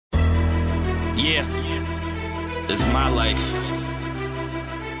Yeah, this is my life.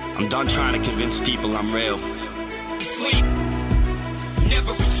 I'm done trying to convince people I'm real. Sleep,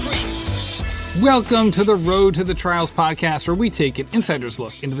 never retreat. Welcome to the Road to the Trials podcast, where we take an insider's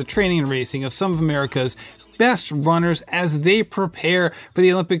look into the training and racing of some of America's best runners as they prepare for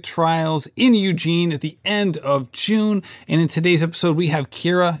the Olympic trials in Eugene at the end of June. And in today's episode, we have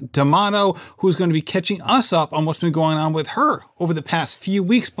Keira D'Amato, who's going to be catching us up on what's been going on with her over the past few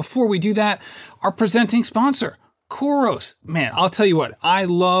weeks. Before we do that, our presenting sponsor, Coros. Man, I'll tell you what, I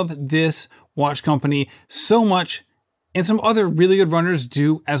love this watch company so much, and some other really good runners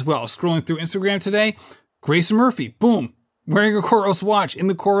do as well. Scrolling through Instagram today, Grayson Murphy, boom, wearing a Coros watch in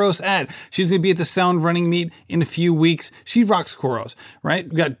the Coros ad. She's going to be at the Sound Running Meet in a few weeks. She rocks Coros, right?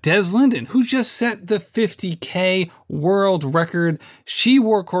 We got Des Linden, who just set the 50K world record. She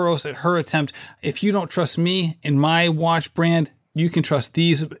wore Coros at her attempt. If you don't trust me and my watch brand, you can trust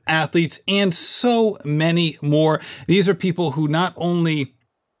these athletes and so many more. These are people who not only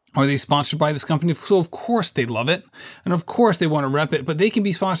are they sponsored by this company, so of course they love it, and of course they want to rep it, but they can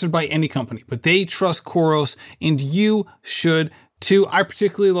be sponsored by any company. But they trust Coros, and you should too. I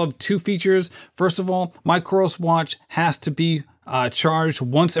particularly love two features. First of all, my Coros watch has to be charged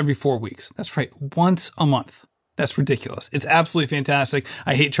once every 4 weeks. That's right, once a month. That's ridiculous. It's absolutely fantastic.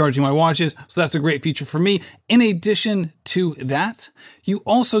 I hate charging my watches, so that's a great feature for me. In addition to that, you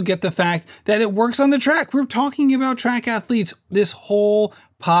also get the fact that it works on the track. We're talking about track athletes this whole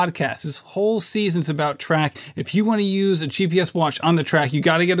podcast. This whole season's about track. If you want to use a GPS watch on the track, you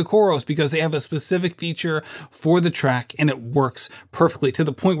got to get a Coros because they have a specific feature for the track, and it works perfectly to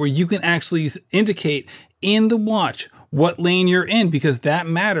the point where you can actually indicate in the watch what lane you're in, because that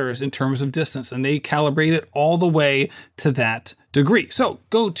matters in terms of distance, and they calibrate it all the way to that degree. So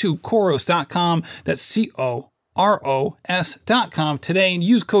go to Coros.com. That's COROS.com today and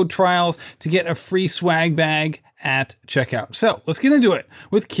use code TRIALS to get a free swag bag at checkout. So let's get into it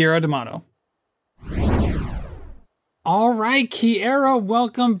with Keira D'Amato. All right, Keira,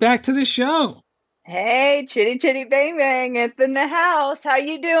 welcome back to the show. Hey, chitty chitty bang bang, it's in the house. How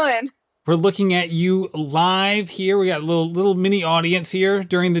you doing? We're looking at you live here. We got a little mini audience here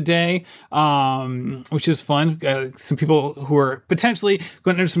during the day, which is fun. Got some people who are potentially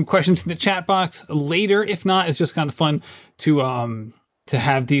going to enter some questions in the chat box later. If not, it's just kind of fun to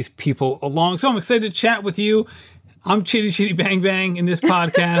have these people along. So I'm excited to chat with you. I'm Chitty Chitty Bang Bang in this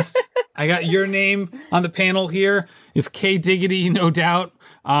podcast. I got your name on the panel here. It's K Diggity, no doubt,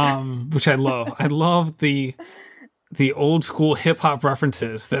 which I love. I love the old school hip hop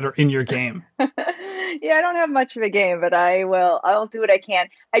references that are in your game. Yeah, I don't have much of a game, but I'll do what I can.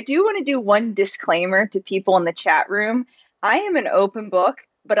 I do want to do one disclaimer to people in the chat room. I am an open book,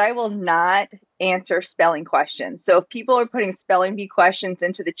 but I will not answer spelling questions. So if people are putting spelling bee questions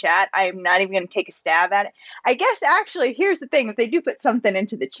into the chat, I am not even going to take a stab at it. I guess actually, here's the thing. If they do put something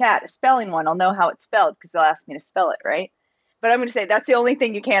into the chat, a spelling one, I'll know how it's spelled because they'll ask me to spell it, right? But I'm going to say that's the only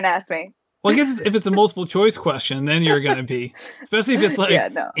thing you can't ask me. Well, I guess if it's a multiple choice question, then you're going to be, especially if it's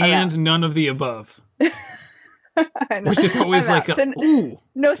like, none of the above. Which is always like,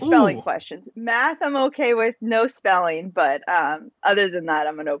 no spelling questions. Math, I'm okay with, no spelling, but other than that,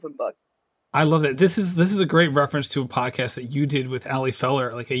 I'm an open book. I love that. This is a great reference to a podcast that you did with Ali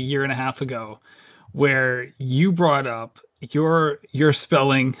Feller like a year and a half ago, where you brought up your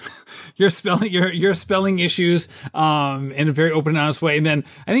spelling issues in a very open and honest way. And then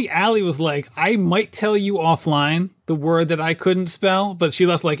I think Allie was like, I might tell you offline the word that I couldn't spell, but she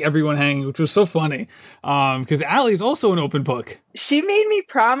left like everyone hanging, which was so funny. Because Allie is also an open book. She made me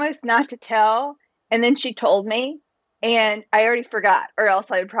promise not to tell, and then she told me, and I already forgot, or else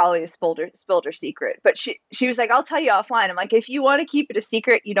I would probably have spilled her secret. But she was like, I'll tell you offline. I'm like, if you want to keep it a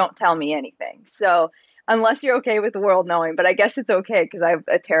secret, you don't tell me anything. So unless you're okay with the world knowing, but I guess it's okay because I have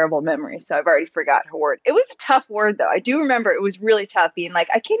a terrible memory. So I've already forgot her word. It was a tough word, though. I do remember it was really tough being like,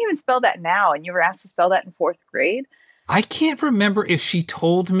 I can't even spell that now. And you were asked to spell that in 4th grade. I can't remember if she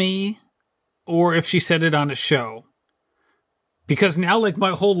told me or if she said it on a show. Because now like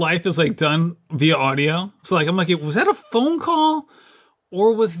my whole life is like done via audio. So like, I'm like, was that a phone call?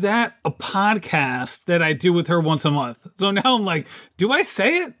 Or was that a podcast that I do with her once a month? So now I'm like, do I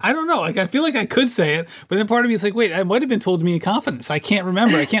say it? I don't know. Like, I feel like I could say it, but then part of me is like, wait, I might have been told to me in confidence. I can't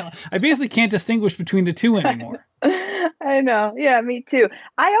remember. I basically can't distinguish between the two anymore. I know. Yeah, me too.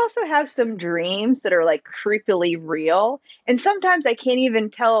 I also have some dreams that are like creepily real. And sometimes I can't even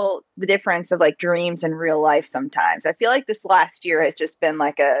tell the difference of like dreams and real life sometimes. I feel like this last year has just been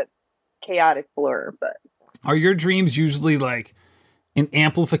like a chaotic blur, but. Are your dreams usually like an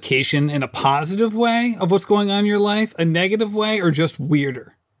amplification in a positive way of what's going on in your life, a negative way, or just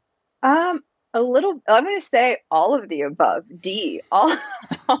weirder? I'm going to say all of the above. D, all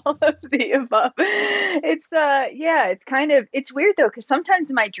of the above. Yeah, it's kind of, it's weird though, because sometimes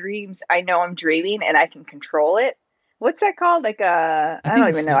in my dreams, I know I'm dreaming and I can control it. What's that called? Like, I don't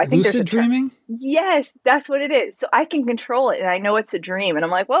even know. I think lucid dreaming? Yes, that's what it is. So I can control it and I know it's a dream. And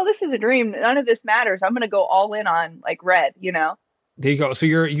I'm like, well, this is a dream. None of this matters. I'm going to go all in on like red, you know? There you go. So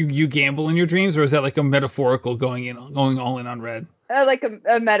you gamble in your dreams, or is that like a metaphorical going all in on red? Like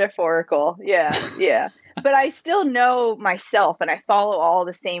a metaphorical. Yeah. Yeah. But I still know myself and I follow all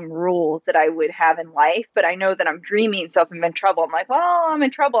the same rules that I would have in life. But I know that I'm dreaming. So if I'm in trouble, I'm like, well, I'm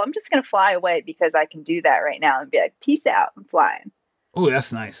in trouble. I'm just going to fly away because I can do that right now and be like, peace out. I'm flying. Oh,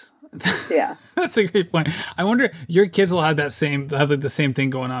 that's nice. Yeah. That's a great point. I wonder, your kids will have like the same thing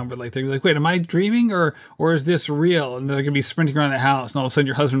going on, but like they're like, wait, am I dreaming or is this real? And they're gonna be sprinting around the house, and all of a sudden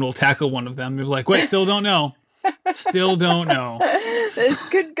your husband will tackle one of them. They're like, wait, still don't know. Still don't know. This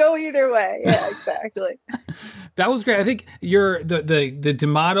could go either way. Yeah, exactly. That was great. I think the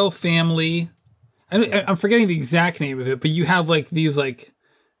D'Amato family. I'm forgetting the exact name of it, but you have like these like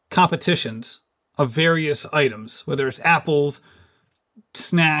competitions of various items, whether it's apples,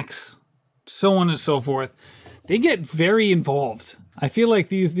 snacks, so on and so forth. They get very involved. I feel like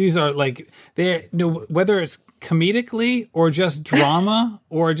these are like whether it's comedically or just drama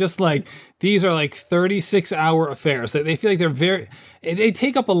or just like these are like 36-hour affairs. They feel like they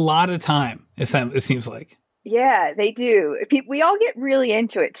take up a lot of time. It seems like. Yeah, they do. We all get really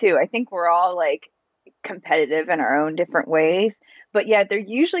into it too. I think we're all like competitive in our own different ways. But yeah, they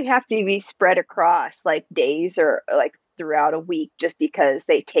usually have to be spread across like days or like throughout a week just because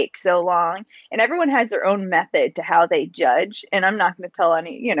they take so long. And everyone has their own method to how they judge. And I'm not going to tell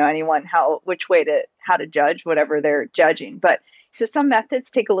anyone how to judge whatever they're judging. But so some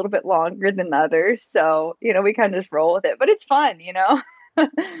methods take a little bit longer than others. So, we kind of just roll with it. But it's fun,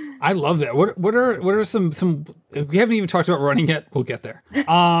 I love that. What are some we haven't even talked about running yet. We'll get there.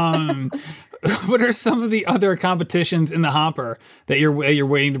 What are some of the other competitions in the hopper that you're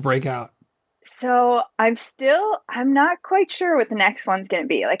waiting to break out? So I'm not quite sure what the next one's going to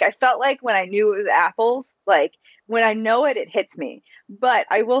be. Like, I felt like when I knew it was apples, like when I know it hits me. But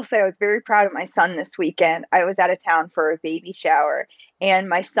I will say I was very proud of my son this weekend. I was out of town for a baby shower, and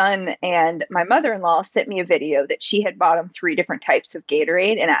my son and my mother-in-law sent me a video that she had bought him 3 different types of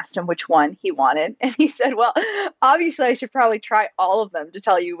Gatorade and asked him which one he wanted. And he said, well, obviously I should probably try all of them to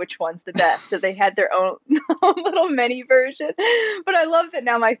tell you which one's the best. So they had their own little mini version. But I love that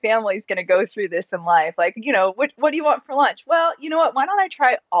now my family's going to go through this in life. Like, what do you want for lunch? Well, you know what? Why don't I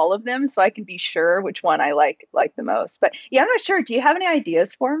try all of them so I can be sure which one I like the most? But yeah, I'm not sure. Do you have any ideas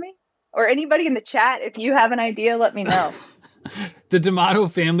for me? Or anybody in the chat, if you have an idea, let me know. The D'Amato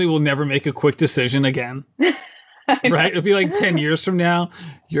family will never make a quick decision again. Right? It'll be like 10 years from now.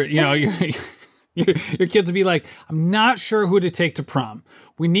 Your kids will be like, I'm not sure who to take to prom.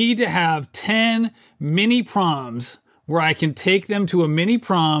 We need to have 10 mini proms where I can take them to a mini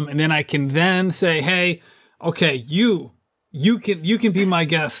prom, and then I can then say, hey, okay, you can be my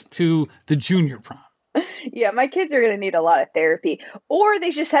guest to the junior prom. Yeah, my kids are going to need a lot of therapy, or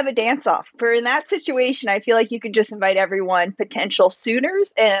they just have a dance off. For in that situation, I feel like you could just invite everyone, potential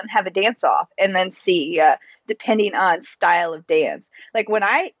suitors, and have a dance off, and then see, depending on style of dance. Like when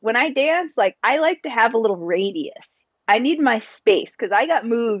I dance, like I like to have a little radius. I need my space because I got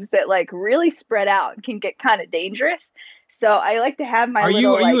moves that like really spread out and can get kind of dangerous. So I like to have my. Are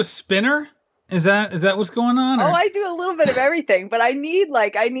you a spinner? Is that what's going on? Or? Oh, I do a little bit of everything, but I need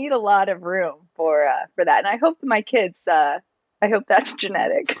a lot of room for that. And I hope that my kids, I hope that's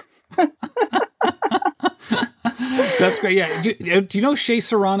genetic. That's great. Yeah. Do you know Shea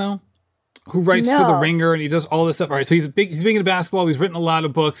Serrano, who writes for The Ringer, and he does all this stuff? All right. So he's big into basketball. He's written a lot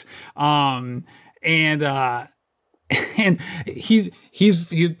of books. And he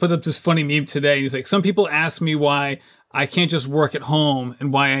put up this funny meme today. He's like, some people ask me why I can't just work at home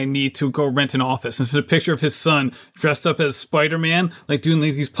and why I need to go rent an office. And it's a picture of his son dressed up as Spider-Man, like doing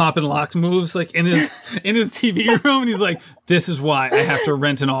like these pop and lock moves, like in his TV room. And he's like, this is why I have to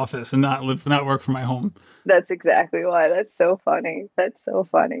rent an office and not work from my home. That's exactly why. That's so funny.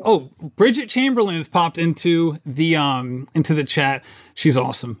 Oh, Bridget Chamberlain has popped into the chat. She's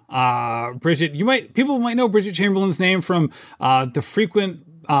awesome. Bridget, people might know Bridget Chamberlain's name from the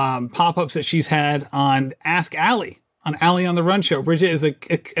frequent pop-ups that she's had on Ask Allie. On Allie on the Run show. Bridget is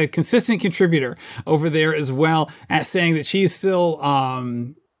a consistent contributor over there as well, at saying that she's still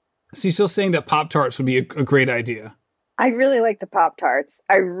saying that Pop-Tarts would be a great idea. I really like the Pop-Tarts.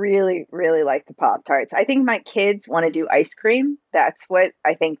 I really, really like the Pop-Tarts. I think my kids want to do ice cream. That's what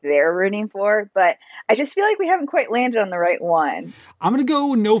I think they're rooting for. But I just feel like we haven't quite landed on the right one. I'm gonna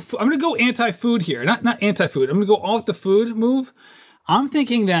go I'm gonna go anti-food here. Not anti-food. I'm gonna go off the food move. I'm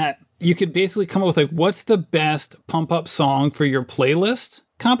thinking that you could basically come up with like, what's the best pump up song for your playlist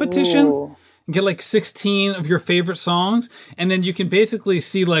competition? Ooh. Get like 16 of your favorite songs, and then you can basically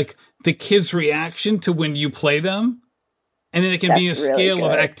see like the kids' reaction to when you play them. And then it can be a scale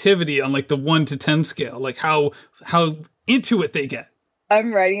of activity on like the 1 to 10 scale, like how into it they get.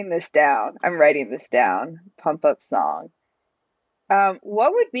 I'm writing this down. Pump up song.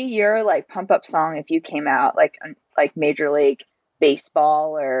 What would be your like pump up song if you came out like Major League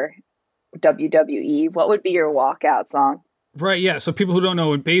Baseball or WWE? What would be your walkout song? Right, yeah. So people who don't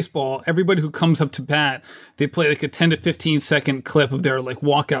know, in baseball, everybody who comes up to bat, they play like a 10 to 15 second clip of their like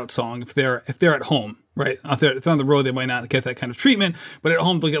walkout song if they're at home, right? If they're on the road, they might not get that kind of treatment, but at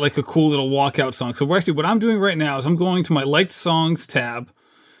home they'll get like a cool little walkout song. So actually what I'm doing right now is I'm going to my liked songs tab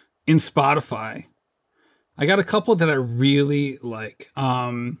in Spotify. I got a couple that I really like,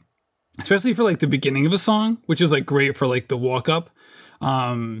 especially for like the beginning of a song, which is like great for like the walk up.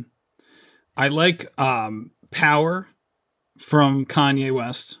 I like Power from Kanye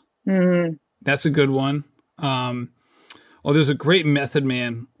West. Mm-hmm. That's a good one. There's a great Method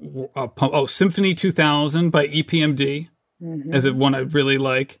Man Symphony 2000 by EPMD as a one I really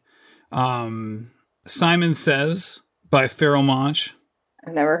like. Simon Says by Pharoah Monch.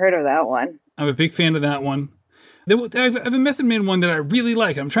 I've never heard of that one. I'm a big fan of that one. I have a Method Man one that I really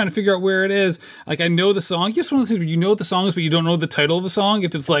like. I'm trying to figure out where it is. Like, I know the song. Just one of those things where you know the songs, but you don't know the title of a song.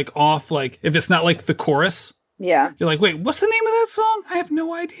 If it's like off, like if it's not like the chorus. Yeah. You're like, wait, what's the name of that song? I have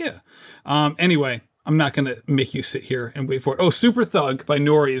no idea. Anyway, I'm not going to make you sit here and wait for it. Oh, Super Thug by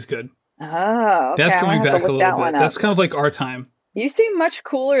Nori is good. Oh, okay. That's going back a little bit. That's kind of like our time. You seem much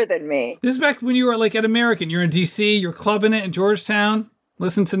cooler than me. This is back when you were like at American. You're in D.C., you're clubbing it in Georgetown.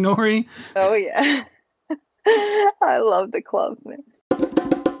 Listen to Nori. Oh, yeah. I love the club, man.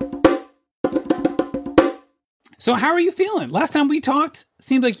 So how are you feeling? Last time we talked,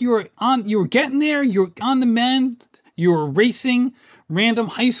 seemed like you were getting there, you were on the mend, you were racing random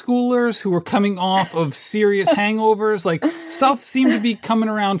high schoolers who were coming off of serious hangovers. Like, stuff seemed to be coming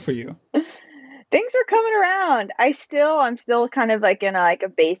around for you. Things are coming around. I'm still kind of like in a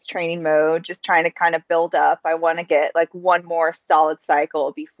base training mode, just trying to kind of build up. I want to get like one more solid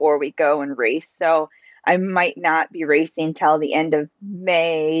cycle before we go and race. So I might not be racing till the end of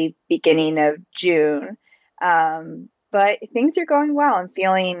May, beginning of June. But things are going well. I'm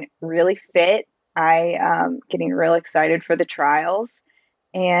feeling really fit. I'm getting real excited for the trials.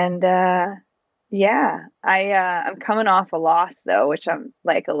 And I'm coming off a loss though, which I'm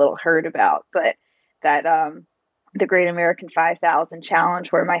like a little hurt about. But that the Great American 5000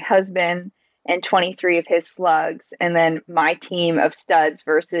 Challenge, where my husband and 23 of his slugs, and then my team of studs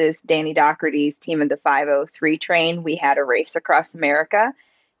versus Danny Doherty's team of the 503 train, we had a race across America.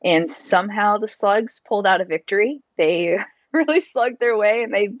 And somehow the slugs pulled out a victory. They really slugged their way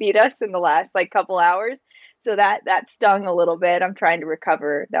and they beat us in the last couple hours. So that stung a little bit. I'm trying to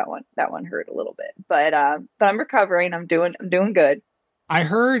recover. That one hurt a little bit, but I'm recovering. I'm doing good. I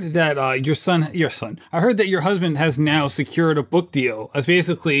heard that I heard that your husband has now secured a book deal as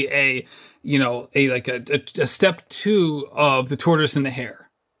basically a step 2 of the Tortoise and the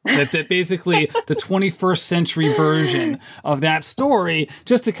Hare. that basically the 21st century version of that story,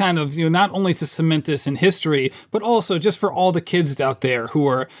 just to kind of, not only to cement this in history, but also just for all the kids out there who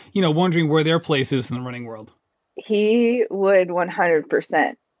are, wondering where their place is in the running world. He would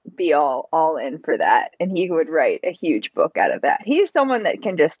 100% be all in for that. And he would write a huge book out of that. He's someone that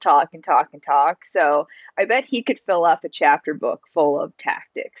can just talk and talk and talk. So I bet he could fill up a chapter book full of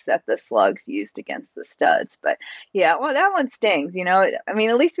tactics that the slugs used against the studs. But yeah, well, that one stings, I mean,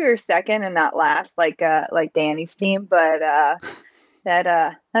 at least we were second and not last like Danny's team, but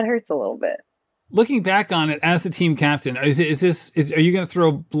that hurts a little bit. Looking back on it as the team captain, are you going to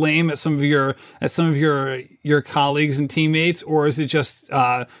throw blame at some of your colleagues and teammates, or is it just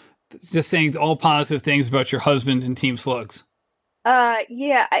saying all positive things about your husband and Team Slugs?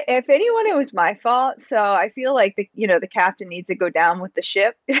 Yeah. If anyone, it was my fault. So I feel like the captain needs to go down with the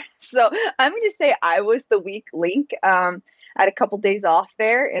ship. So I'm going to say I was the weak link. I had a couple days off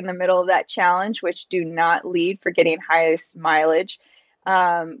there in the middle of that challenge, which do not lead for getting highest mileage.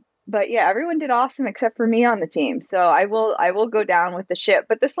 But yeah, everyone did awesome except for me on the team. So I will go down with the ship,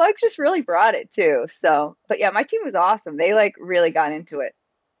 but the slugs just really brought it too. So, but yeah, my team was awesome. They really got into it.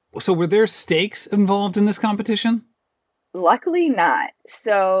 So were there stakes involved in this competition? Luckily not.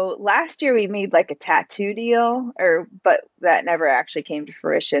 So last year we made like a tattoo deal, but that never actually came to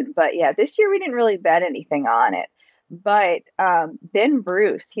fruition. But yeah, this year we didn't really bet anything on it. But Ben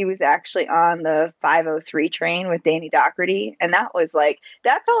Bruce, he was actually on the 503 train with Danny Doherty, and that felt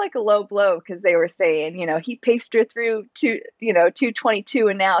like a low blow because they were saying, he paced her through 222,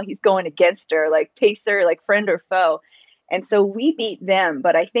 and now he's going against her, like pacer, like friend or foe. And so we beat them,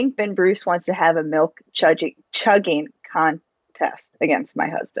 but I think Ben Bruce wants to have a milk chugging contest against my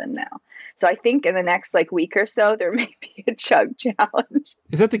husband now. So I think in the next like week or so, there may be a chug challenge.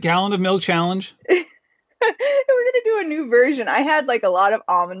 Is that the gallon of milk challenge? We're going to do a new version. I had like a lot of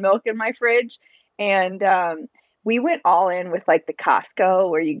almond milk in my fridge, and we went all in with like the Costco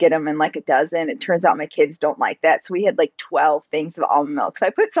where you get them in like a dozen. It turns out my kids don't like that. So we had like 12 things of almond milk. So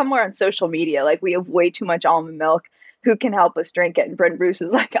I put somewhere on social media, like, we have way too much almond milk. Who can help us drink it? And Brent Bruce is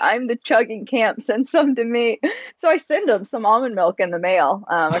like, I'm the chugging camp. Send some to me. So I send him some almond milk in the mail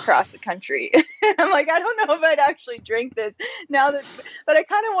across the country. I'm like, I don't know if I'd actually drink this but I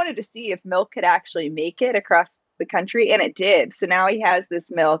kind of wanted to see if milk could actually make it across the country. And it did. So now he has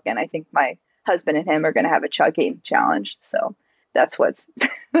this milk, and I think my husband and him are going to have a chugging challenge. So that's what's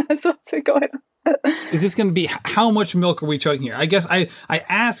going on. Is this going to be, how much milk are we chugging here? I guess I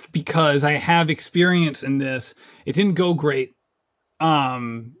ask because I have experience in this. It didn't go great.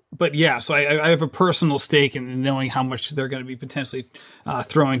 But yeah, so I have a personal stake in knowing how much they're going to be potentially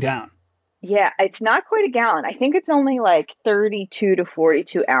throwing down. Yeah, it's not quite a gallon. I think it's only like 32 to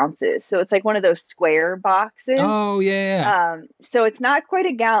 42 ounces. So it's like one of those square boxes. Oh, yeah. So it's not quite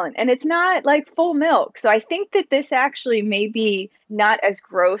a gallon, and it's not like full milk. So I think that this actually may be not as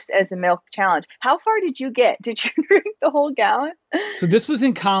gross as the milk challenge. How far did you get? Did you drink the whole gallon? So this was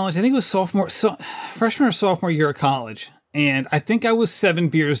in college. I think it was freshman or sophomore year of college. And I think I was 7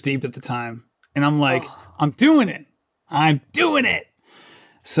 beers deep at the time. And I'm like, I'm doing it.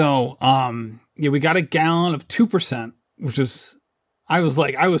 So, we got a gallon of 2%, which is, I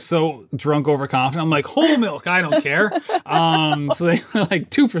was so drunk overconfident. I'm like, whole milk, I don't care. So they were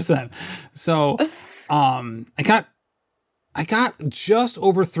like 2%. So, I got just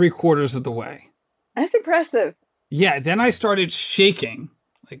over 3/4 of the way. That's impressive. Yeah. Then I started shaking,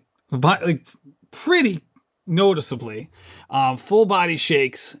 like pretty noticeably, full body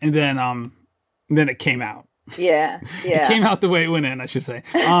shakes. And then it came out. Yeah. It came out the way it went in, I should say.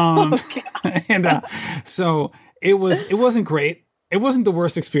 And so it wasn't great. It wasn't the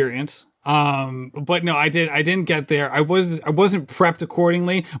worst experience. But no, I didn't get there. I wasn't prepped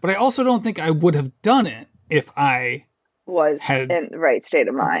accordingly, but I also don't think I would have done it if I had in the right state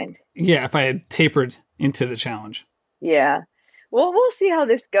of mind. Yeah, if I had tapered into the challenge. Yeah. Well, we'll see how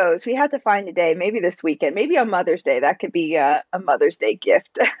this goes. We have to find a day, maybe this weekend, maybe on Mother's Day. That could be a Mother's Day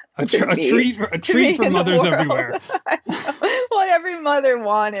gift. A treat for mothers everywhere. What every mother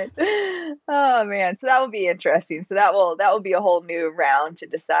wanted. Oh man, so that will be interesting. So that will be a whole new round to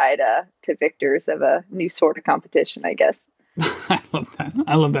decide to victors of a new sort of competition, I guess.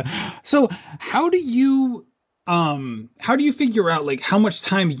 I love that. So how do you figure out like how much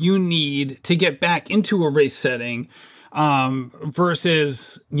time you need to get back into a race setting?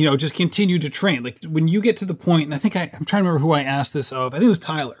 Versus, just continue to train. Like when you get to the point, and I think I'm trying to remember who I asked this of. I think it was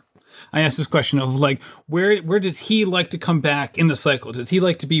Tyler. I asked this question of like, where does he like to come back in the cycle? Does he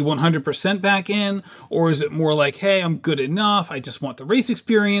like to be 100% back in? Or is it more like, hey, I'm good enough. I just want the race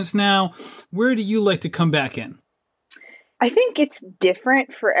experience now. Where do you like to come back in? I think it's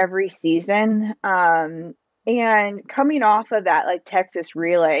different for every season. And coming off of that, like Texas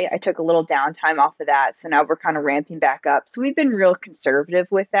Relay, I took a little downtime off of that. So now we're kind of ramping back up. So we've been real conservative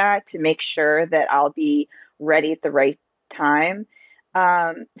with that to make sure that I'll be ready at the right time.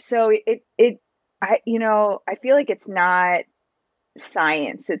 So I feel like it's not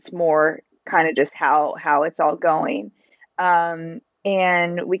science. It's more kind of just how it's all going. And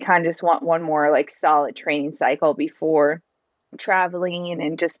we kind of just want one more like solid training cycle before traveling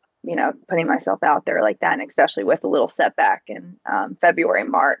and just putting myself out there like that, and especially with a little setback in February,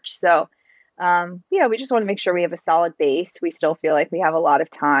 March. So, we just want to make sure we have a solid base. We still feel like we have a lot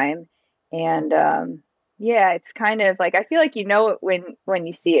of time. And, it's kind of like, I feel like, it when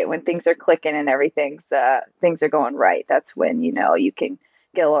you see it, when things are clicking and things are going right, that's when, you can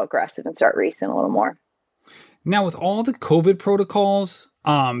get a little aggressive and start racing a little more. Now, with all the COVID protocols,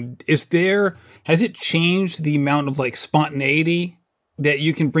 has it changed the amount of like spontaneity that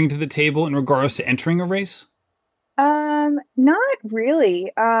you can bring to the table in regards to entering a race? Not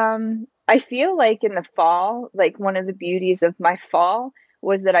really. I feel like in the fall, like one of the beauties of my fall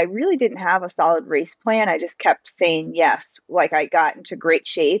was that I really didn't have a solid race plan. I just kept saying yes. Like I got into great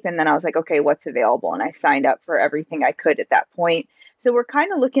shape and then I was like, okay, what's available? And I signed up for everything I could at that point. So we're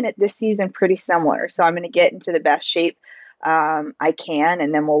kind of looking at this season pretty similar. So I'm going to get into the best shape I can,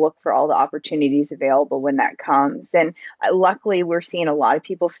 and then we'll look for all the opportunities available when that comes. And luckily, we're seeing a lot of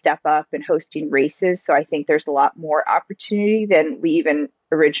people step up and hosting races. So I think there's a lot more opportunity than we even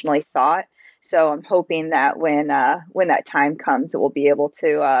originally thought. So I'm hoping that when that time comes, we'll be able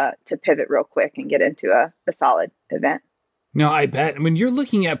to pivot real quick and get into a solid event. No, I bet. When you're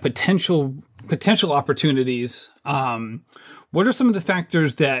looking at potential opportunities, what are some of the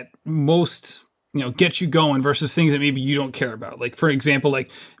factors that most get you going versus things that maybe you don't care about? Like, for example,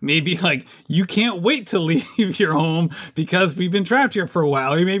 maybe you can't wait to leave your home because we've been trapped here for a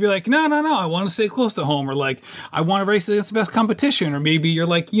while. Or you may be like, no, I want to stay close to home. Or I want to race against the best competition. Or maybe you're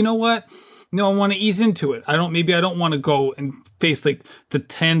like, you know what? No, I want to ease into it. I don't want to go and face the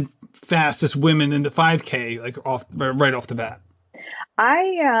 10 fastest women in the 5K, right off the bat.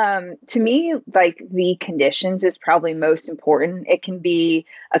 To me, the conditions is probably most important. It can be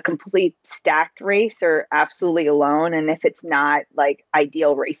a complete stacked race or absolutely alone. And if it's not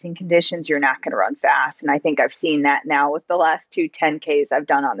ideal racing conditions, you're not going to run fast. And I think I've seen that now with the last 2 10Ks I've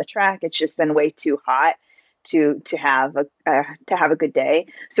done on the track. It's just been way too hot to have a good day.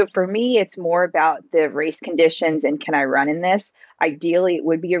 So for me, it's more about the race conditions and can I run in this? Ideally, it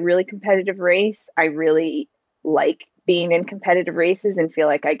would be a really competitive race. I really like being in competitive races and feel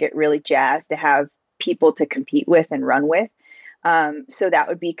like I get really jazzed to have people to compete with and run with. So that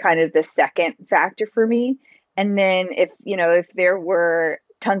would be kind of the second factor for me. And then if there were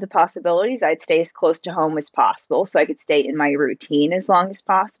tons of possibilities, I'd stay as close to home as possible so I could stay in my routine as long as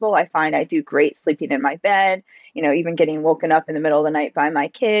possible. I find I do great sleeping in my bed, even getting woken up in the middle of the night by my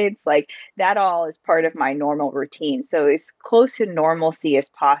kids, that all is part of my normal routine. So as close to normalcy as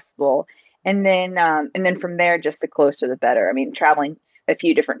possible. And then from there, just the closer the better. I mean, traveling a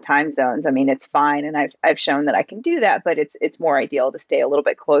few different time zones, it's fine. And I've shown that I can do that, but it's more ideal to stay a little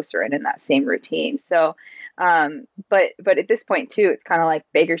bit closer and in that same routine. So, but at this point too, it's kind of like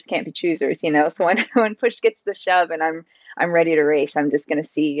beggars can't be choosers, so when push gets to shove and I'm ready to race, I'm just going to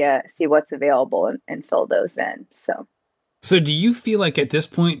see what's available and fill those in. So do you feel like at this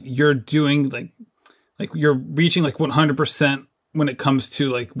point you're doing you're reaching 100% when it comes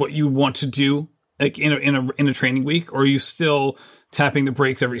to what you want to do in a training week, or are you still tapping the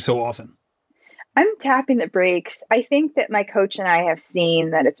brakes every so often? I'm tapping the brakes. I think that my coach and I have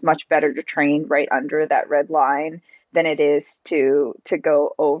seen that it's much better to train right under that red line than it is to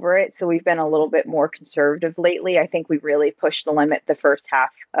go over it. So we've been a little bit more conservative lately. I think we really pushed the limit the first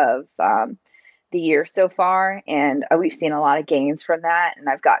half of the year so far, and we've seen a lot of gains from that. And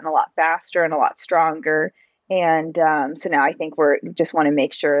I've gotten a lot faster and a lot stronger. And so now I think we just want to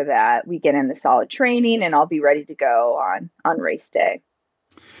make sure that we get in the solid training, and I'll be ready to go on race day.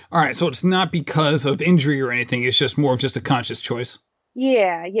 All right. So it's not because of injury or anything. It's just more of just a conscious choice.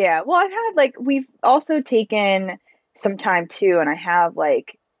 Yeah. Well, I've had we've also taken some time too, and I have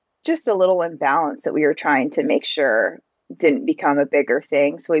just a little imbalance that we were trying to make sure didn't become a bigger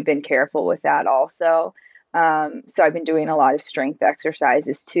thing. So we've been careful with that also. So I've been doing a lot of strength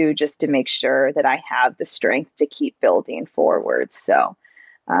exercises too, just to make sure that I have the strength to keep building forward. So,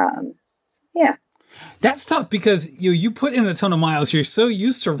 yeah. That's tough because you put in a ton of miles. You're so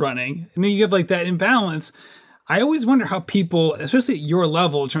used to running, and then you have that imbalance. I always wonder how people, especially at your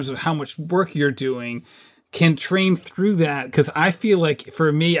level, in terms of how much work you're doing, can train through that. Because I feel like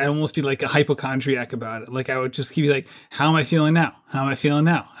for me, I'd almost be like a hypochondriac about it. I would just keep how am I feeling now? How am I feeling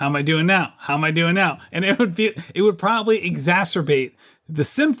now? How am I doing now? How am I doing now? And it would probably exacerbate the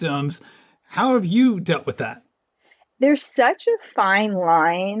symptoms. How have you dealt with that? There's such a fine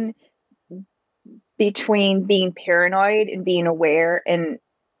line between being paranoid and being aware and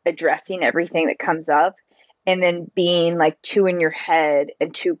addressing everything that comes up, and then being too in your head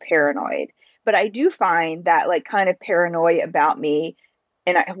and too paranoid. But I do find that kind of paranoia about me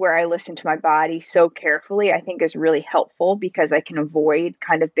and where I listen to my body so carefully, I think is really helpful because I can avoid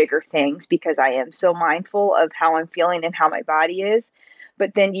kind of bigger things because I am so mindful of how I'm feeling and how my body is.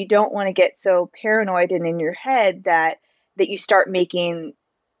 But then you don't want to get so paranoid and in your head that you start making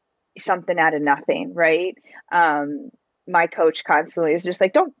something out of nothing, right? My coach constantly is just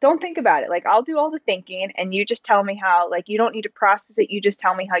don't think about it. I'll do all the thinking and you just tell me how, you don't need to process it. You just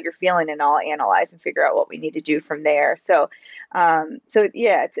tell me how you're feeling and I'll analyze and figure out what we need to do from there. So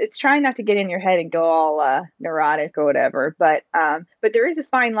yeah, it's trying not to get in your head and go all neurotic or whatever. But there is a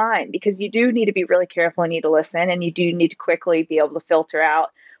fine line because you do need to be really careful and need to listen, and you do need to quickly be able to filter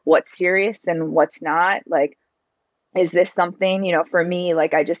out what's serious and what's not. is this something, for me,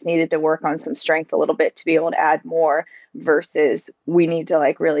 like I just needed to work on some strength a little bit to be able to add more versus we need to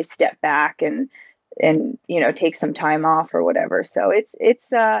like really step back and take some time off or whatever. So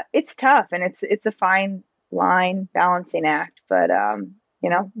it's tough, and it's a fine line balancing act, but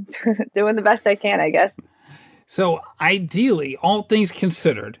doing the best I can, I guess. So ideally, all things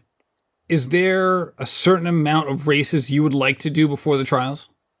considered, is there a certain amount of races you would like to do before the trials?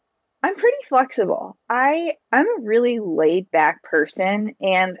 I'm pretty flexible. I'm a really laid back person,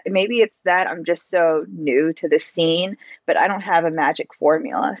 and maybe it's that I'm just so new to the scene, but I don't have a magic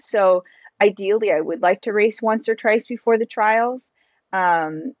formula. So ideally, I would like to race once or twice before the trials.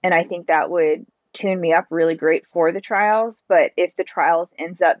 And I think that would tune me up really great for the trials. But if the trials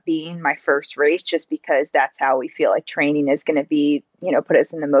ends up being my first race, just because that's how we feel like training is going to be, put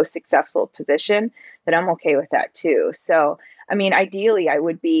us in the most successful position, then I'm okay with that too. So, I mean, ideally I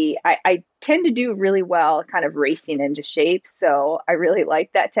tend to do really well kind of racing into shape. So I really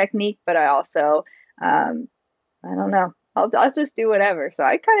like that technique, but I also, I don't know, I'll just do whatever. So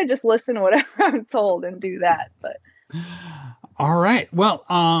I kind of just listen to whatever I'm told and do that. But all right. Well,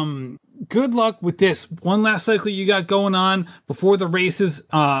 good luck with this one last cycle you got going on before the races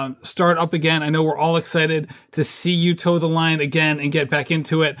start up again. I know we're all excited to see you toe the line again and get back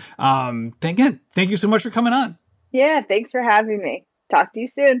into it. Thank you so much for coming on. Yeah, thanks for having me. Talk to you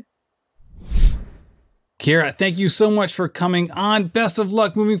soon. Kira, thank you so much for coming on. Best of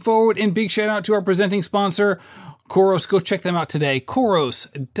luck moving forward, and big shout out to our presenting sponsor, Coros. Go check them out today.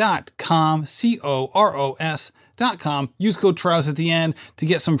 Coros.com, Coros.com. Use code TRIALS at the end to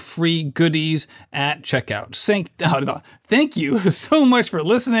get some free goodies at checkout. Thank you so much for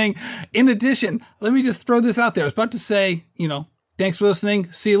listening. In addition, let me just throw this out there. I was about to say, thanks for listening.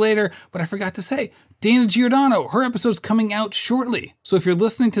 See you later. But I forgot to say, Dana Giordano, her episode's coming out shortly. So if you're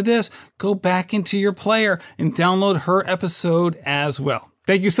listening to this, go back into your player and download her episode as well.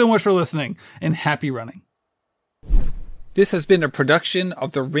 Thank you so much for listening, and happy running. This has been a production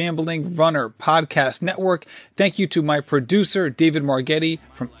of the Rambling Runner Podcast Network. Thank you to my producer, David Margetti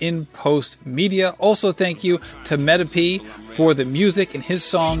from In Post Media. Also, thank you to Meta P for the music in his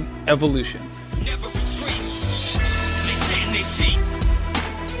song, Evolution. Never retreat. They stand their feet.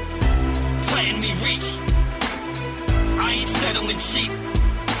 Plan me reach. I ain't settling cheap.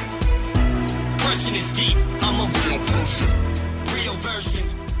 Crushing is deep.